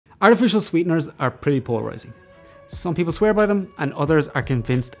Artificial sweeteners are pretty polarizing. Some people swear by them and others are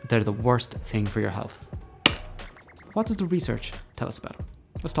convinced they're the worst thing for your health. What does the research tell us about it?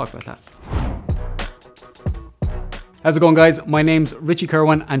 Let's talk about that. How's it going, guys? My name's Richie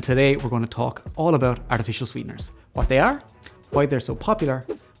Kirwan and today we're going to talk all about artificial sweeteners. What they are, why they're so popular,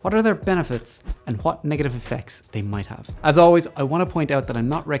 what are their benefits, and what negative effects they might have. As always, I want to point out that I'm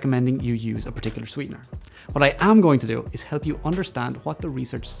not recommending you use a particular sweetener. What I am going to do is help you understand what the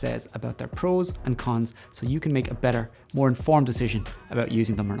research says about their pros and cons so you can make a better, more informed decision about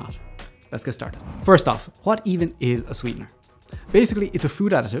using them or not. Let's get started. First off, what even is a sweetener? Basically, it's a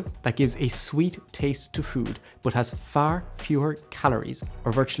food additive that gives a sweet taste to food, but has far fewer calories,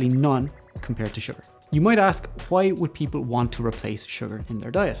 or virtually none, compared to sugar. You might ask, why would people want to replace sugar in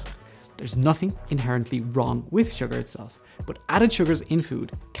their diet? There's nothing inherently wrong with sugar itself, but added sugars in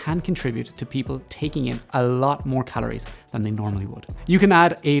food can contribute to people taking in a lot more calories than they normally would. You can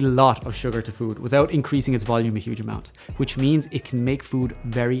add a lot of sugar to food without increasing its volume a huge amount, which means it can make food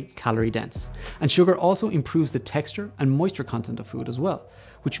very calorie dense. And sugar also improves the texture and moisture content of food as well,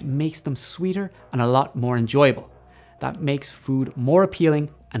 which makes them sweeter and a lot more enjoyable. That makes food more appealing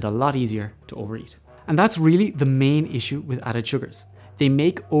and a lot easier to overeat. And that's really the main issue with added sugars. They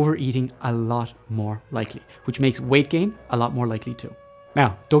make overeating a lot more likely, which makes weight gain a lot more likely too.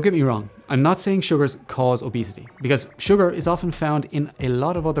 Now, don't get me wrong, I'm not saying sugars cause obesity, because sugar is often found in a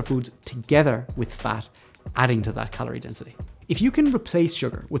lot of other foods together with fat, adding to that calorie density. If you can replace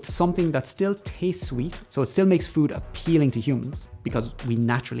sugar with something that still tastes sweet, so it still makes food appealing to humans, because we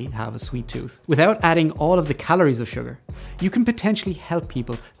naturally have a sweet tooth, without adding all of the calories of sugar, you can potentially help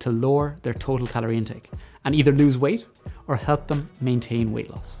people to lower their total calorie intake and either lose weight or help them maintain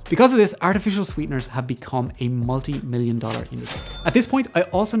weight loss. Because of this, artificial sweeteners have become a multi-million-dollar industry. At this point, I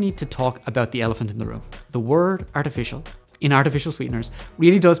also need to talk about the elephant in the room. The word artificial in artificial sweeteners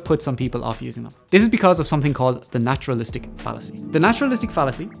really does put some people off using them. This is because of something called the naturalistic fallacy. The naturalistic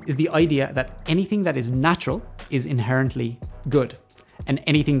fallacy is the idea that anything that is natural is inherently good, and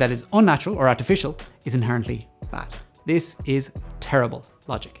anything that is unnatural or artificial is inherently bad. This is terrible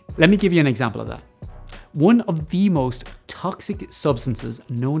logic. Let me give you an example of that. One of the most toxic substances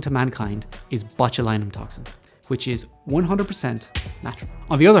known to mankind is botulinum toxin, which is 100% natural.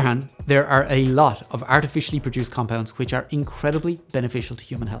 On the other hand, there are a lot of artificially produced compounds which are incredibly beneficial to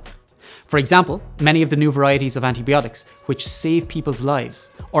human health. For example, many of the new varieties of antibiotics which save people's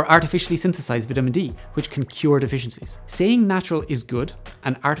lives, or artificially synthesized vitamin D, which can cure deficiencies. Saying natural is good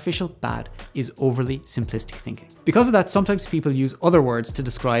and artificial bad is overly simplistic thinking. Because of that, sometimes people use other words to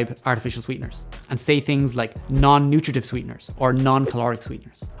describe artificial sweeteners and say things like non-nutritive sweeteners or non-caloric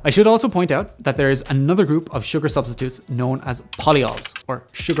sweeteners. I should also point out that there is another group of sugar substitutes known as polyols or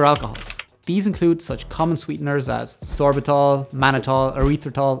sugar alcohols. These include such common sweeteners as sorbitol, mannitol,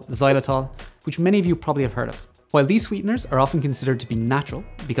 erythritol, xylitol, which many of you probably have heard of. While these sweeteners are often considered to be natural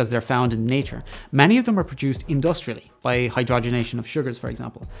because they're found in nature, many of them are produced industrially by hydrogenation of sugars, for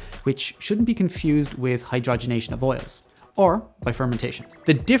example, which shouldn't be confused with hydrogenation of oils, or by fermentation.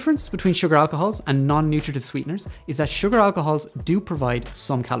 The difference between sugar alcohols and non-nutritive sweeteners is that sugar alcohols do provide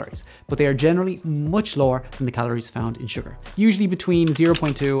some calories, but they are generally much lower than the calories found in sugar, usually between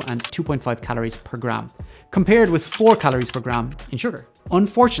 0.2 and 2.5 calories per gram, compared with 4 calories per gram in sugar.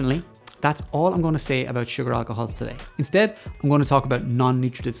 Unfortunately, that's all I'm going to say about sugar alcohols today. Instead, I'm going to talk about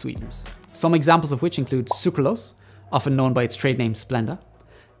non-nutritive sweeteners, some examples of which include sucralose, often known by its trade name Splenda,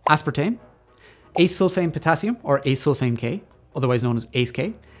 aspartame, acesulfame potassium or acesulfame K, otherwise known as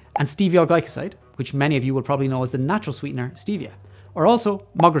ACE-K, and stevia glycoside, which many of you will probably know as the natural sweetener stevia, or also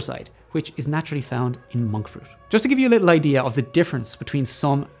mogroside, which is naturally found in monk fruit. Just to give you a little idea of the difference between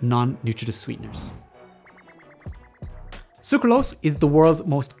some non-nutritive sweeteners. Sucralose is the world's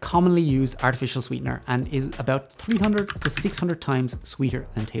most commonly used artificial sweetener and is about 300 to 600 times sweeter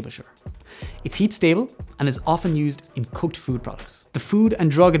than table sugar. It's heat stable and is often used in cooked food products. The Food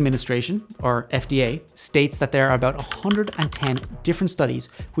and Drug Administration, or FDA, states that there are about 110 different studies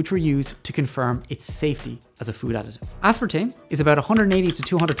which were used to confirm its safety as a food additive. Aspartame is about 180 to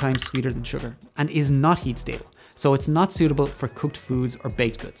 200 times sweeter than sugar and is not heat stable, so it's not suitable for cooked foods or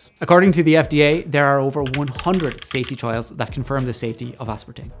baked goods. According to the FDA, there are over 100 safety trials that confirm the safety of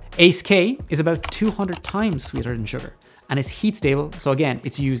aspartame. ACE-K is about 200 times sweeter than sugar and is heat stable, so again,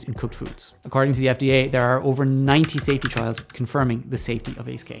 it's used in cooked foods. According to the FDA, there are over 90 safety trials confirming the safety of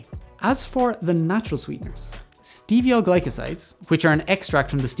ACE-K. As for the natural sweeteners, stevia glycosides, which are an extract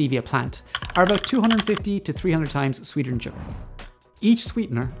from the stevia plant, are about 250 to 300 times sweeter than sugar. Each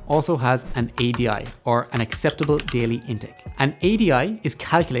sweetener also has an ADI, or an acceptable daily intake. An ADI is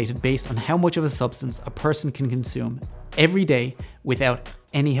calculated based on how much of a substance a person can consume every day without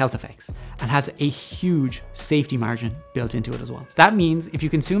any health effects and has a huge safety margin built into it as well. That means if you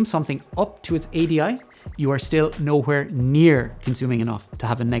consume something up to its ADI, you are still nowhere near consuming enough to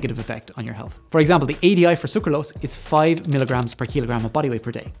have a negative effect on your health. For example, the ADI for sucralose is 5 milligrams per kilogram of body weight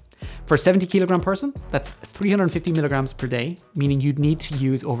per day. For a 70 kilogram person, that's 350 milligrams per day, meaning you'd need to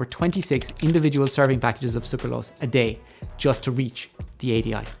use over 26 individual serving packages of sucralose a day just to reach the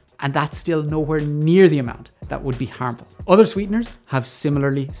ADI. And that's still nowhere near the amount that would be harmful. Other sweeteners have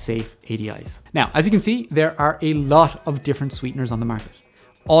similarly safe ADIs. Now, as you can see, there are a lot of different sweeteners on the market,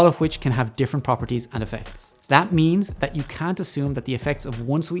 all of which can have different properties and effects. That means that you can't assume that the effects of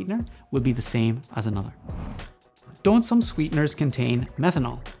one sweetener will be the same as another. Don't some sweeteners contain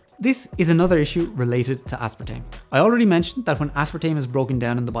methanol? This is another issue related to aspartame. I already mentioned that when aspartame is broken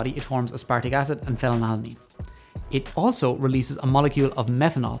down in the body, it forms aspartic acid and phenylalanine. It also releases a molecule of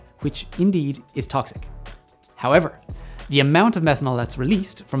methanol, which indeed is toxic. However, the amount of methanol that's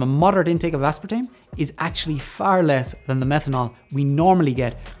released from a moderate intake of aspartame is actually far less than the methanol we normally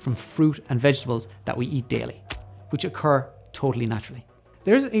get from fruit and vegetables that we eat daily, which occur totally naturally.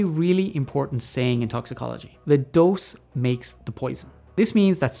 There's a really important saying in toxicology: the dose makes the poison. This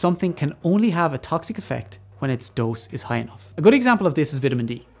means that something can only have a toxic effect when its dose is high enough. A good example of this is vitamin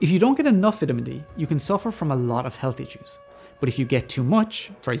D. If you don't get enough vitamin D, you can suffer from a lot of health issues. But if you get too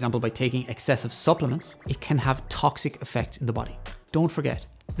much, for example by taking excessive supplements, it can have toxic effects in the body. Don't forget,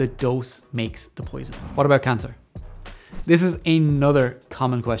 the dose makes the poison. What about cancer? This is another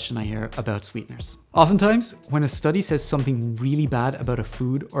common question I hear about sweeteners. Oftentimes, when a study says something really bad about a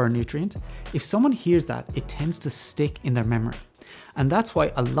food or a nutrient, if someone hears that, it tends to stick in their memory. And that's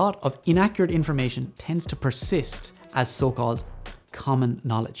why a lot of inaccurate information tends to persist as so-called common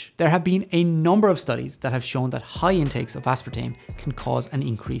knowledge. There have been a number of studies that have shown that high intakes of aspartame can cause an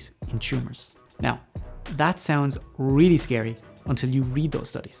increase in tumors. Now, that sounds really scary until you read those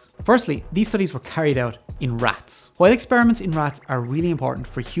studies. Firstly, these studies were carried out in rats. While experiments in rats are really important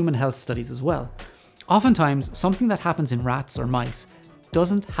for human health studies as well, oftentimes something that happens in rats or mice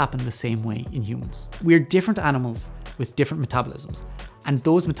doesn't happen the same way in humans. We're different animals with different metabolisms, and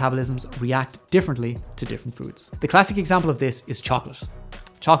those metabolisms react differently to different foods. The classic example of this is chocolate.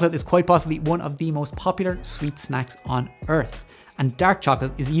 Chocolate is quite possibly one of the most popular sweet snacks on earth, and dark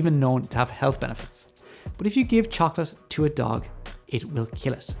chocolate is even known to have health benefits. But if you give chocolate to a dog, it will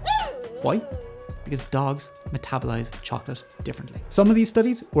kill it. Why? Because dogs metabolize chocolate differently. Some of these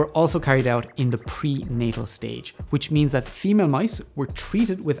studies were also carried out in the prenatal stage, which means that female mice were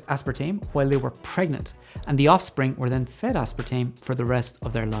treated with aspartame while they were pregnant, and the offspring were then fed aspartame for the rest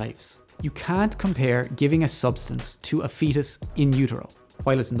of their lives. You can't compare giving a substance to a fetus in utero,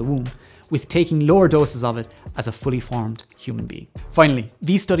 while it's in the womb, with taking lower doses of it as a fully formed human being. Finally,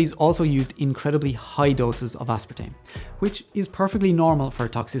 these studies also used incredibly high doses of aspartame, which is perfectly normal for a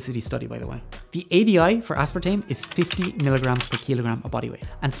toxicity study, by the way. The ADI for aspartame is 50 milligrams per kilogram of body weight,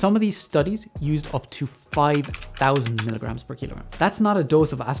 and some of these studies used up to 5,000 milligrams per kilogram. That's not a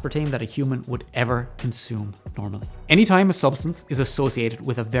dose of aspartame that a human would ever consume normally. Anytime a substance is associated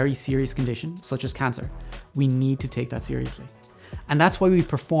with a very serious condition, such as cancer, we need to take that seriously. And that's why we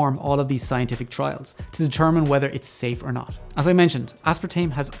perform all of these scientific trials to determine whether it's safe or not. As I mentioned, aspartame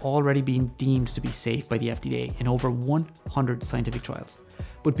has already been deemed to be safe by the FDA in over 100 scientific trials.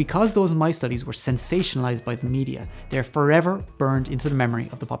 But because those mice studies were sensationalized by the media, they're forever burned into the memory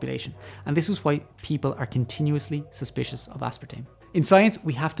of the population. And this is why people are continuously suspicious of aspartame. In science,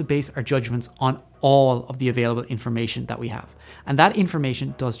 we have to base our judgments on all of the available information that we have. And that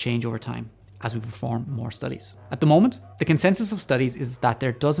information does change over time as we perform more studies. At the moment, the consensus of studies is that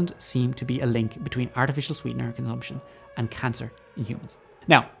there doesn't seem to be a link between artificial sweetener consumption and cancer in humans.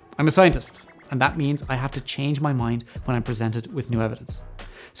 Now, I'm a scientist, and that means I have to change my mind when I'm presented with new evidence.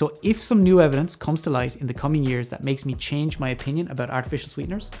 So if some new evidence comes to light in the coming years that makes me change my opinion about artificial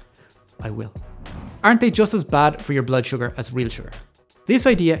sweeteners, I will. Aren't they just as bad for your blood sugar as real sugar? This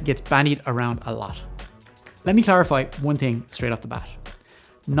idea gets bandied around a lot. Let me clarify one thing straight off the bat.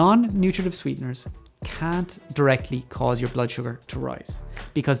 Non-nutritive sweeteners can't directly cause your blood sugar to rise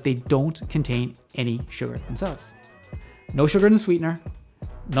because they don't contain any sugar themselves. No sugar in the sweetener,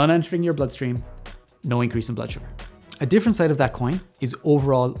 none entering your bloodstream, no increase in blood sugar. A different side of that coin is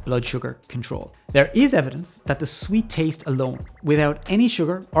overall blood sugar control. There is evidence that the sweet taste alone, without any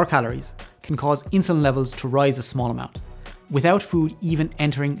sugar or calories, can cause insulin levels to rise a small amount, without food even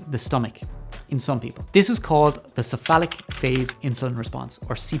entering the stomach in some people. This is called the cephalic phase insulin response,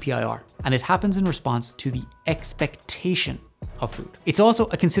 or CPIR, and it happens in response to the expectation of food. It's also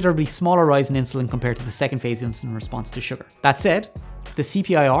a considerably smaller rise in insulin compared to the second phase insulin response to sugar. That said, the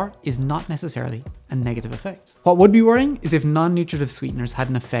CPIR is not necessarily a negative effect. What would be worrying is if non-nutritive sweeteners had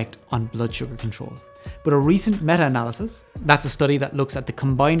an effect on blood sugar control. But a recent meta-analysis, that's a study that looks at the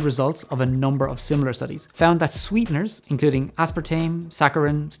combined results of a number of similar studies, found that sweeteners, including aspartame,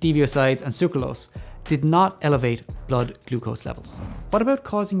 saccharin, steviosides, and sucralose, did not elevate blood glucose levels. What about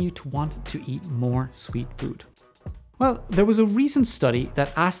causing you to want to eat more sweet food? Well, there was a recent study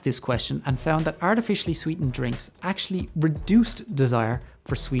that asked this question and found that artificially sweetened drinks actually reduced desire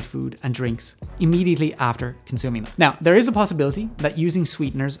for sweet food and drinks immediately after consuming them. Now, there is a possibility that using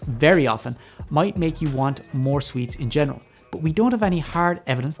sweeteners very often might make you want more sweets in general, but we don't have any hard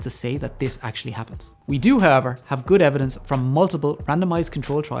evidence to say that this actually happens. We do, however, have good evidence from multiple randomized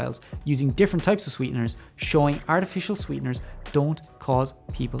control trials using different types of sweeteners showing artificial sweeteners don't cause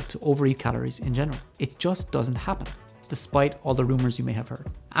people to overeat calories in general. It just doesn't happen, despite all the rumors you may have heard.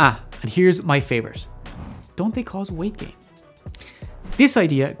 And here's my favorite. Don't they cause weight gain? This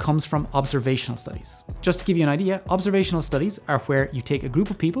idea comes from observational studies. Just to give you an idea, observational studies are where you take a group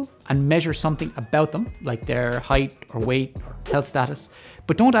of people and measure something about them, like their height or weight or health status,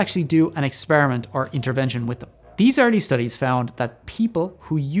 but don't actually do an experiment or intervention with them. These early studies found that people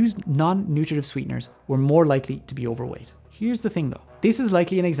who used non-nutritive sweeteners were more likely to be overweight. Here's the thing though. This is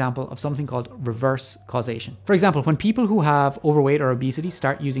likely an example of something called reverse causation. For example, when people who have overweight or obesity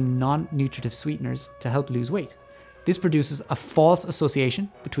start using non-nutritive sweeteners to help lose weight, this produces a false association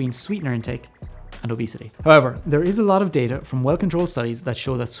between sweetener intake and obesity. However, there is a lot of data from well-controlled studies that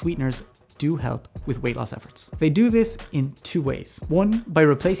show that sweeteners do help with weight loss efforts. They do this in two ways. One, by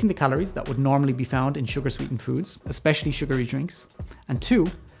replacing the calories that would normally be found in sugar-sweetened foods, especially sugary drinks. And two,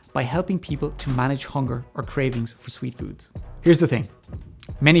 by helping people to manage hunger or cravings for sweet foods. Here's the thing.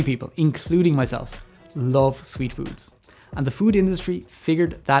 Many people, including myself, love sweet foods. And the food industry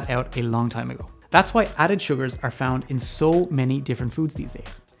figured that out a long time ago. That's why added sugars are found in so many different foods these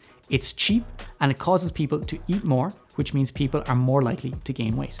days. It's cheap and it causes people to eat more, which means people are more likely to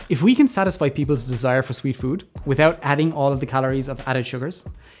gain weight. If we can satisfy people's desire for sweet food without adding all of the calories of added sugars,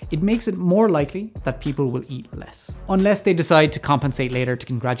 it makes it more likely that people will eat less, unless they decide to compensate later to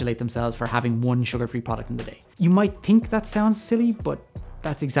congratulate themselves for having one sugar-free product in the day. You might think that sounds silly, but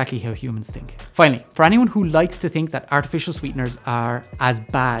that's exactly how humans think. Finally, for anyone who likes to think that artificial sweeteners are as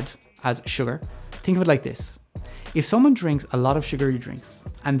bad as sugar, think of it like this. If someone drinks a lot of sugary drinks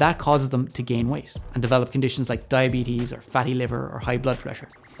and that causes them to gain weight and develop conditions like diabetes or fatty liver or high blood pressure,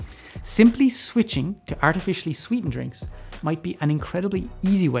 simply switching to artificially sweetened drinks might be an incredibly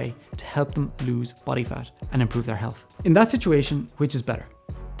easy way to help them lose body fat and improve their health. In that situation, which is better?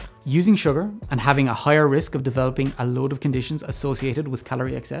 Using sugar and having a higher risk of developing a load of conditions associated with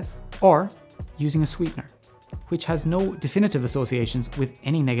calorie excess, or using a sweetener, which has no definitive associations with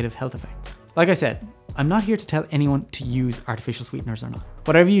any negative health effects? Like I said, I'm not here to tell anyone to use artificial sweeteners or not.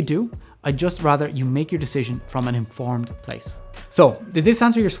 Whatever you do, I'd just rather you make your decision from an informed place. So, did this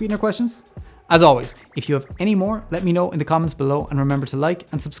answer your sweetener questions? As always, if you have any more, let me know in the comments below, and remember to like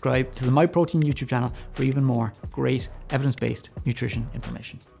and subscribe to the Myprotein YouTube channel for even more great evidence-based nutrition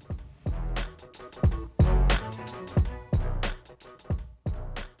information.